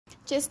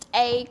just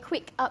a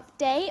quick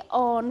update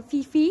on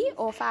Fifi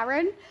or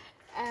Farren.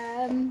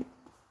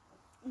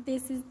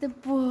 This is the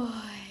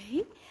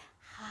boy.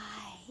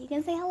 Hi. You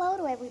can say hello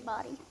to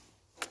everybody.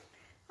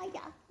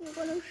 Hiya. You're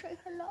gonna say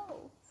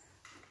hello.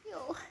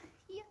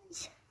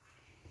 Yes.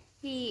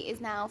 He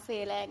is now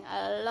feeling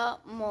a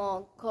lot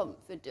more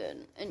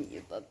confident, and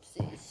you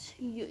bubsies.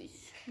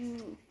 Yes.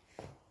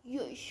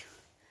 Yes.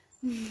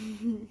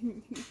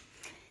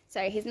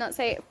 So he's not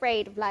so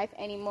afraid of life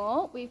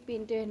anymore. We've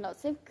been doing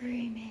lots of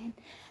grooming,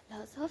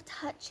 lots of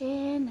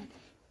touching, and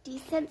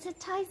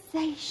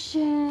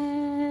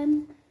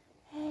desensitization.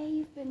 Hey,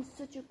 you've been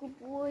such a good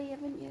boy,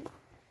 haven't you?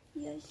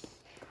 Yes,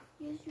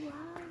 yes you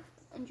have.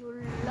 And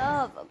you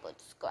love a good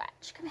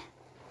scratch. Come here.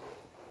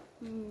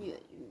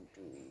 Yes, you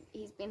do.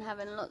 He's been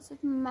having lots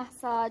of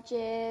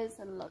massages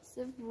and lots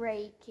of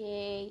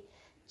Reiki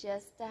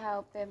just to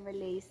help him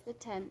release the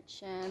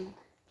tension.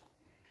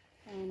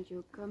 And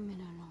you're coming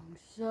along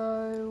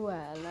so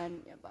well,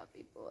 aren't you,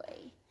 Bobby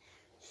boy?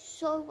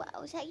 So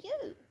well. Is that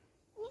you?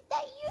 Is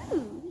that you?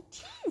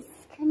 It is.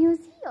 Can you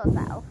see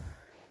yourself?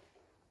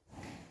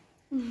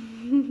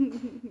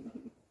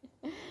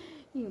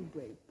 You're a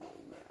brave boy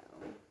now,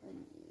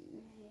 aren't you?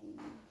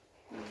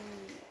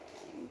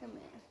 Come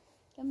here.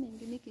 Come in,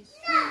 give me a kiss.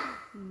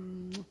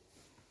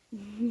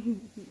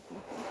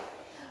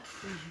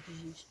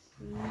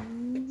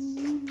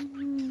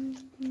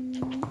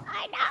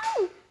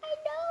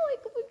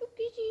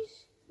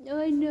 I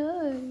know. I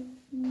know,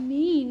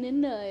 mean,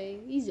 isn't I?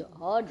 He's a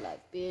hard life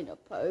being a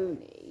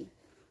pony.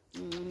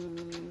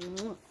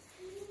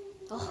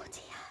 Oh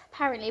dear,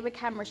 apparently we're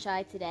camera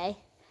shy today.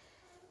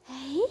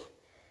 Hey,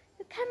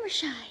 we're camera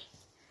shy.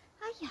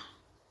 Hiya.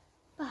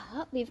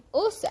 But we've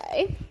also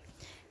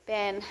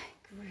been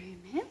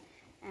grooming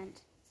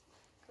and,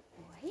 good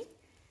boy,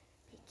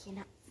 picking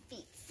up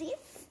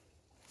feetsies.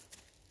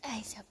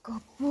 He's a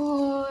good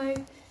boy.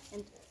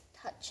 And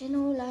touching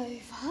all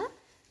over.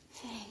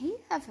 Hey,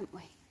 haven't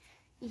we?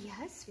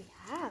 Yes, we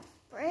have.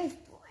 Brave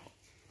boy.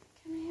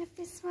 Can we have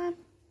this one?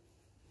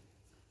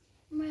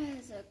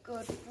 Where's a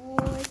good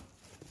boy?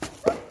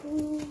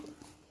 Ooh.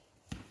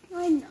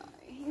 I know,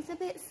 he's a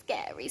bit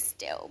scary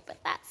still,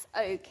 but that's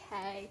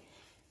okay.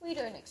 We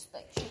don't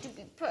expect you to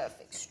be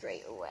perfect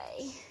straight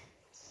away.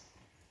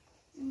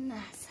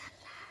 Nice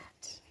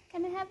lad.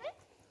 Can I have it?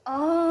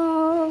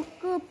 Oh,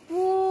 good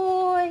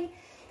boy.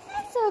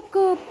 That's a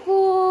good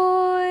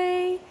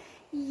boy.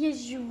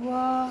 Yes, you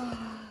are.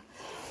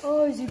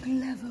 Oh, he's a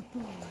clever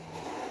boy.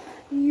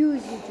 You're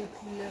such a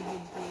clever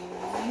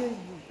boy. Yes,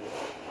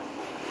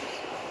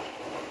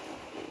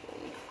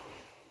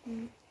 you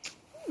are.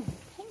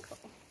 Tinkle.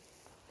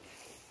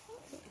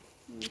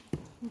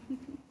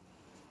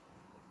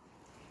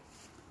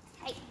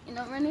 Hey, you're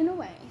not running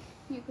away.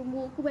 You can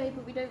walk away,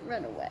 but we don't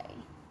run away.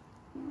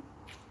 There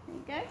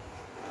you go.